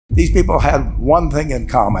These people had one thing in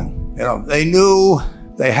common. They knew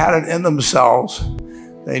they had it in themselves.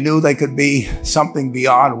 They knew they could be something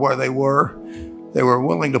beyond where they were. They were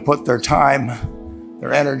willing to put their time,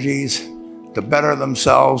 their energies to better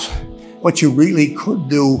themselves. What you really could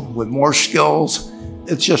do with more skills,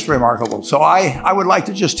 it's just remarkable. So I would like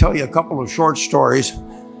to just tell you a couple of short stories,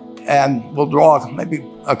 and we'll draw maybe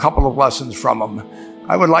a couple of lessons from them.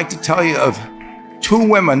 I would like to tell you of two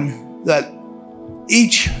women that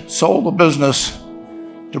each sold a business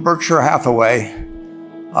to Berkshire Hathaway,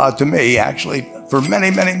 to me actually, for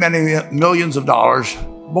many, many, many millions of dollars.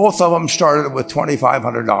 Both of them started with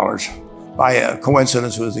 $2,500. By a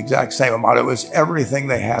coincidence, it was the exact same amount. It was everything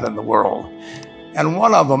they had in the world. And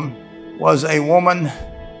one of them was a woman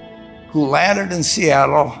who landed in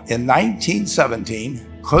Seattle in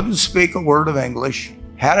 1917, couldn't speak a word of English,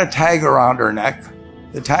 had a tag around her neck.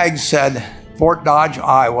 The tag said, Fort Dodge,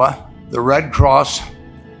 Iowa. The Red Cross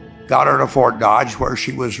got her to Fort Dodge, where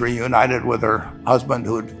she was reunited with her husband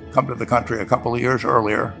who had come to the country a couple of years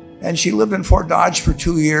earlier. And she lived in Fort Dodge for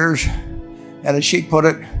 2 years. And as she put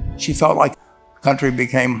it, she felt like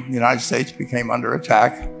the United States became under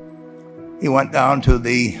attack. He went down to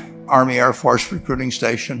the Army Air Force recruiting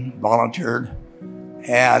station, volunteered,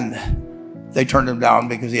 and they turned him down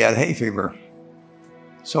because he had hay fever.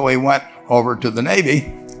 So he went over to the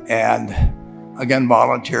Navy and again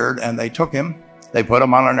volunteered, and they took him. They put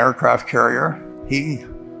him on an aircraft carrier. He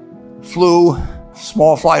flew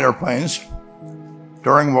small flight airplanes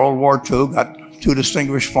during World War II, got 2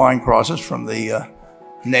 distinguished flying crosses from the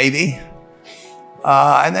Navy,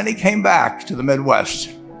 and then he came back to the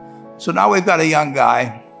Midwest. So now we've got a young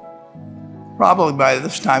guy. Probably by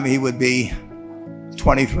this time he would be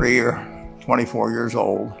 23 or 24 years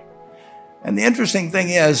old. And the interesting thing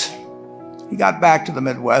is, he got back to the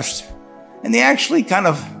Midwest, and he actually kind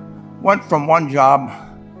of went from one job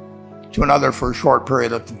to another for a short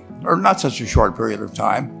period of, or not such a short period of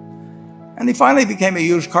time. And he finally became a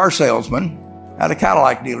used car salesman at a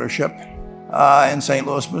Cadillac dealership in St.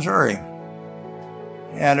 Louis, Missouri.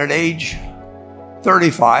 And at age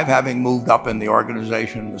 35, having moved up in the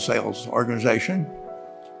organization, the sales organization,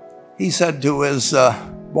 he said to his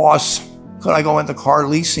boss, could I go into car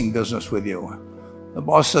leasing business with you? The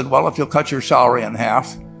boss said, well, if you'll cut your salary in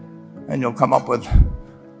half and you'll come up with,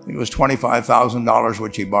 I think it was $25,000,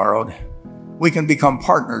 which he borrowed, we can become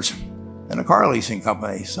partners in a car leasing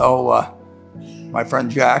company. So my friend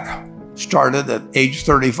Jack started at age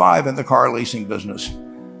 35 in the car leasing business.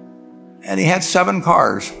 And he had 7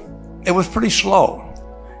 cars. It was pretty slow.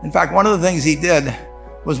 In fact, one of the things he did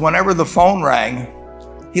was whenever the phone rang,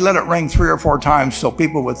 he let it ring 3 or 4 times so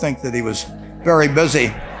people would think that he was very busy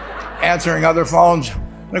answering other phones.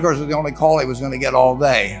 And of course, it was the only call he was going to get all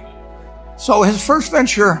day. So his first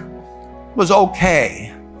venture was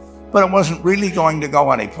okay, but it wasn't really going to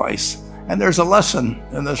go anyplace. And there's a lesson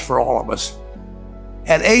in this for all of us.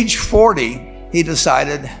 At age 40, he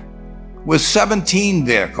decided, with 17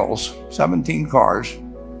 vehicles, 17 cars,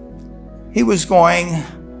 he was going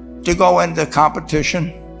to go into competition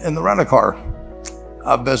in the rent-a-car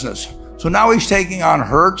business. So now he's taking on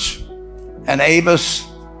Hertz and Avis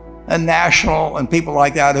and National and people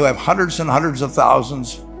like that who have hundreds and hundreds of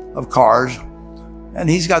thousands of cars. And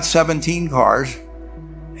he's got 17 cars,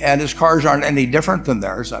 and his cars aren't any different than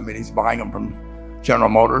theirs. I mean, he's buying them from General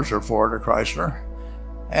Motors or Ford or Chrysler.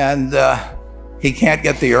 And he can't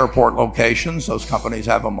get the airport locations. Those companies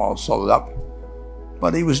have them all sold up.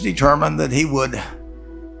 But he was determined that he would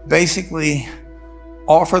basically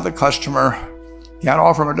offer the customer, can't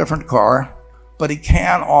offer him a different car, but he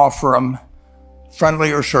can offer them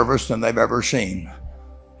friendlier service than they've ever seen.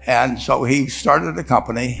 And so he started a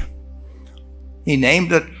company. He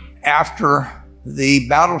named it after the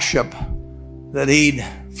battleship that he'd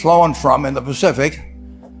flown from in the Pacific,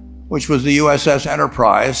 which was the USS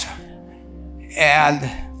Enterprise. And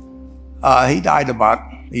he died about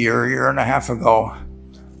a year and a half ago.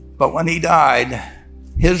 But when he died,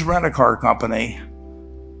 his rent-a-car company,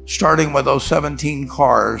 starting with those 17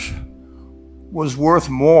 cars, was worth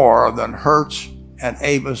more than Hertz and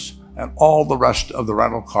Avis and all the rest of the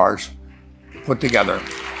rental cars put together.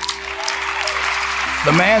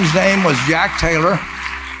 The man's name was Jack Taylor,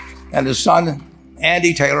 and his son,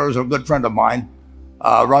 Andy Taylor, is a good friend of mine,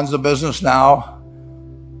 runs the business now.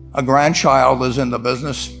 A grandchild is in the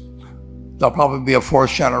business. There'll probably be a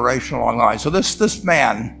 4th generation along the line. So this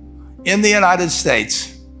man, in the United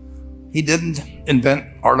States, he didn't invent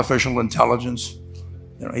artificial intelligence.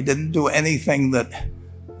 He didn't do anything that,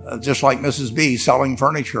 just like Mrs. B selling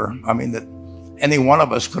furniture, I mean, that any one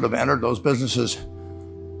of us could have entered those businesses.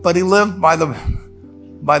 But he lived by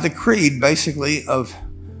the creed, basically, of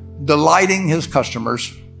delighting his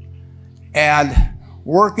customers and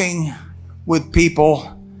working with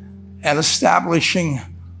people and establishing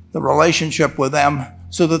the relationship with them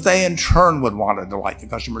so that they in turn would want to delight the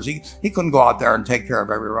customers. He couldn't go out there and take care of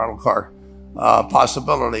every rental car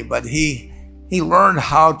possibility, but he learned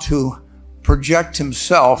how to project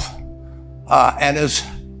himself and his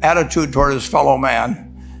attitude toward his fellow man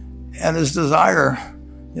and his desire,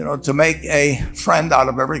 to make a friend out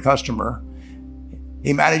of every customer.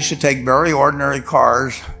 He managed to take very ordinary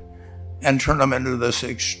cars and turn them into this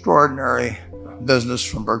extraordinary business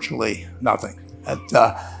from virtually nothing.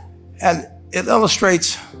 And it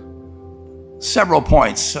illustrates several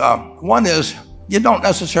points. One is you don't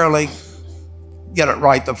necessarily get it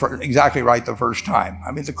right exactly right the first time.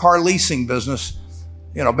 I mean, the car leasing business,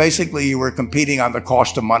 basically you were competing on the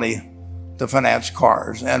cost of money to finance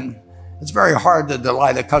cars. And it's very hard to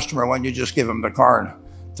delight a customer when you just give them the car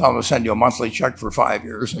and tell them to send you a monthly check for 5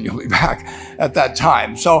 years and you'll be back at that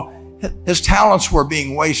time. So his talents were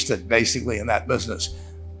being wasted basically in that business.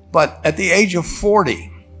 But at the age of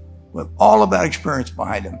 40, with all of that experience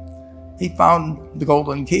behind him, he found the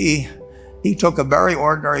golden key. He took a very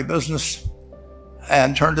ordinary business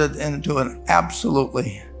and turned it into an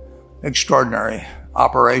absolutely extraordinary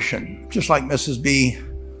operation, just like Mrs. B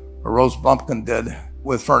or Rose Blumpkin did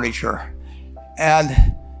with furniture.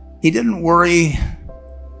 And he didn't worry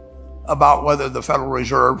about whether the Federal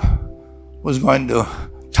Reserve was going to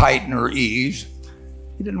tighten or ease.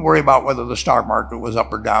 He didn't worry about whether the stock market was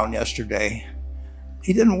up or down yesterday.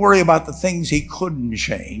 He didn't worry about the things he couldn't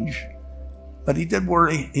change, but he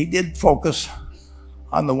did focus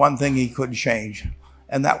on the one thing he could change,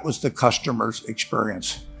 and that was the customer's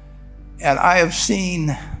experience. And I have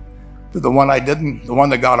seen the one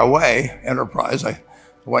that got away, Enterprise. I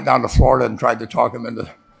went down to Florida and tried to talk him into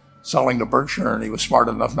selling to Berkshire, and he was smart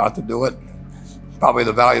enough not to do it. Probably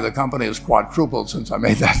the value of the company has quadrupled since I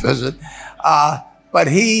made that visit. But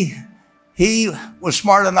he was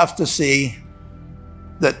smart enough to see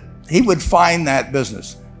that he would find that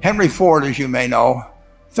business. Henry Ford, as you may know,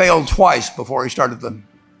 failed twice before he started the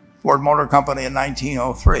Ford Motor Company in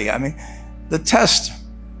 1903. I mean, the test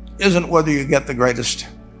isn't whether you get the greatest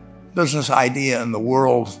business idea in the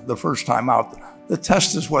world the first time out. The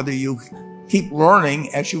test is whether you keep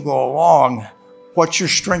learning as you go along what your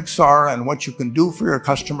strengths are and what you can do for your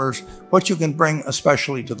customers, what you can bring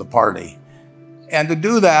especially to the party. And to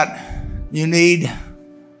do that, you need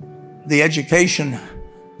the education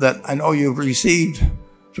that I know you've received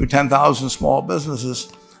through 10,000 small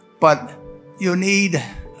businesses, but you need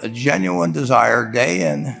a genuine desire day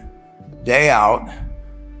in, day out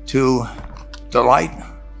to delight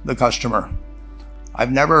the customer.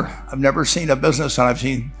 I've never seen a business, and I've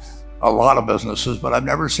seen a lot of businesses, but I've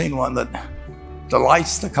never seen one that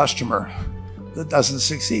delights the customer that doesn't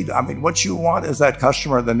succeed. I mean, what you want is that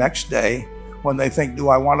customer the next day when they think, do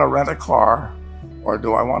I want to rent a car or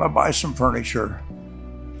do I want to buy some furniture?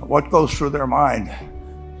 What goes through their mind?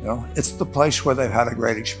 It's the place where they've had a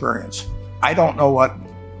great experience. I don't know what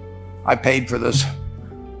I paid for this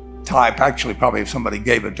type. Actually, probably if somebody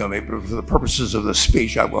gave it to me, but for the purposes of this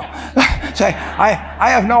speech, I will say I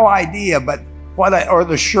have no idea. But or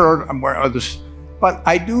the shirt I'm wearing, or this. But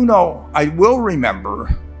I do know, I will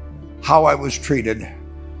remember how I was treated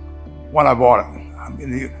when I bought it. I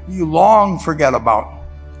mean, you long forget about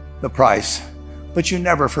the price, but you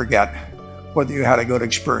never forget whether you had a good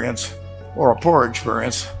experience or a poor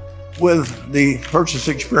experience with the purchase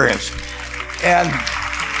experience. And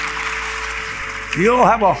you'll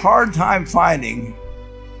have a hard time finding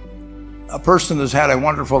a person that's had a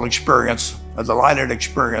wonderful experience, a delighted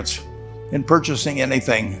experience in purchasing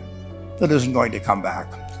anything that isn't going to come back.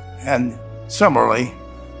 And similarly,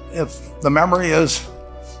 if the memory is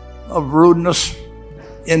of rudeness,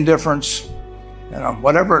 indifference,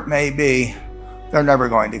 whatever it may be, they're never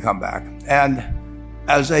going to come back. And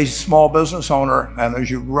as a small business owner, and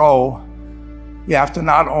as you grow, you have to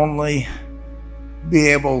not only be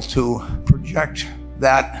able to project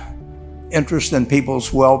that interest in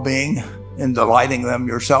people's well-being, in delighting them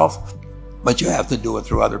yourself, but you have to do it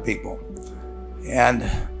through other people. And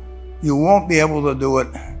you won't be able to do it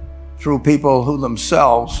through people who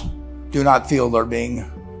themselves do not feel they're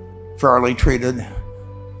being fairly treated,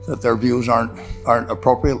 that their views aren't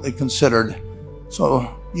appropriately considered.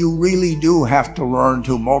 So you really do have to learn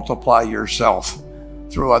to multiply yourself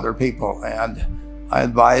through other people. And I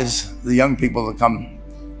advise the young people to come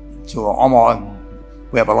to Omaha.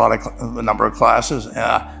 We have a number of classes.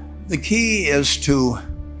 The key is to,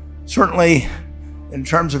 certainly in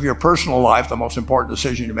terms of your personal life, the most important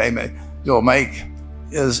decision you'll make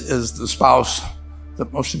is the spouse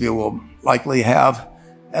that most of you will likely have.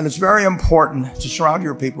 And it's very important to surround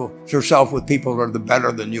yourself with people that are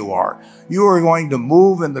better than you are. You are going to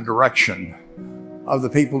move in the direction of the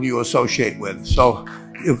people you associate with. So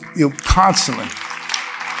you constantly,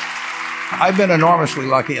 I've been enormously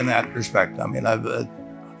lucky in that respect. I mean,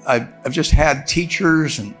 I've just had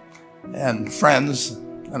teachers and friends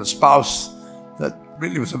and a spouse that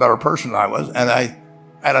really was a better person than I was. And I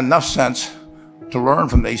had enough sense to learn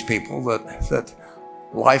from these people that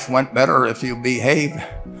life went better if you behave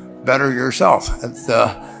better yourself.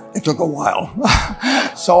 It took a while.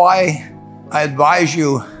 So I advise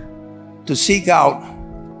you to seek out,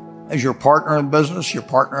 as your partner in business, your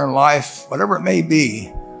partner in life, whatever it may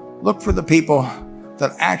be, look for the people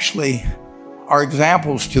that actually are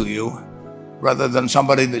examples to you rather than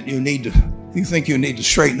somebody that you think you need to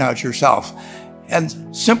straighten out yourself.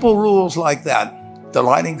 And simple rules like that,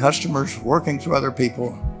 delighting customers, working through other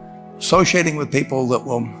people, associating with people that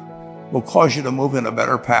will cause you to move in a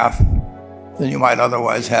better path than you might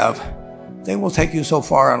otherwise have, they will take you so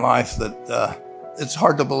far in life that it's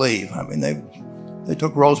hard to believe. I mean, they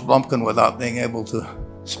took Rose Blumpkin without being able to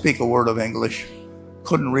speak a word of English,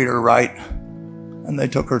 couldn't read or write, and they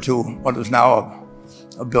took her to what is now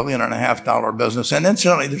a $1.5 billion business. And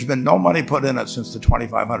incidentally, there's been no money put in it since the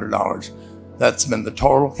 $2,500. That's been the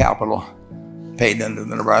total capital paid into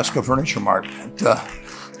the Nebraska Furniture Mart.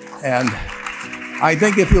 And I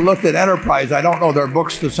think if you looked at enterprise, I don't know their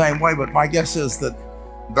books the same way, but my guess is that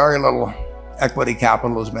very little equity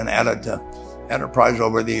capital has been added to enterprise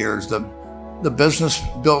over the years. The business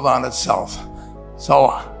built on itself. So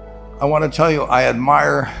I want to tell you, I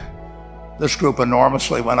admire this group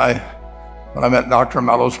enormously. When I met Dr.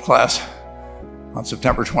 Mello's class on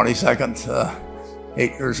September 22nd,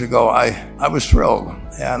 8 years ago, I was thrilled.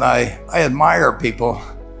 And I admire people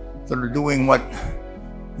that are doing what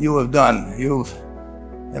you have done.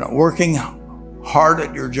 Working hard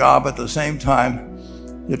at your job at the same time,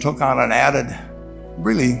 you took on an added,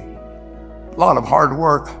 really, lot of hard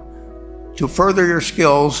work to further your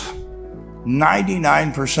skills.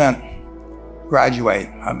 99% graduate.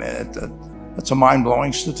 I mean, that's a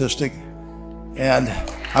mind-blowing statistic. And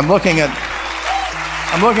I'm looking at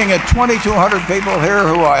 2,200 people here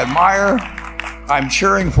who I admire. I'm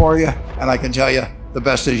cheering for you, and I can tell you the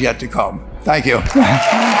best is yet to come. Thank you.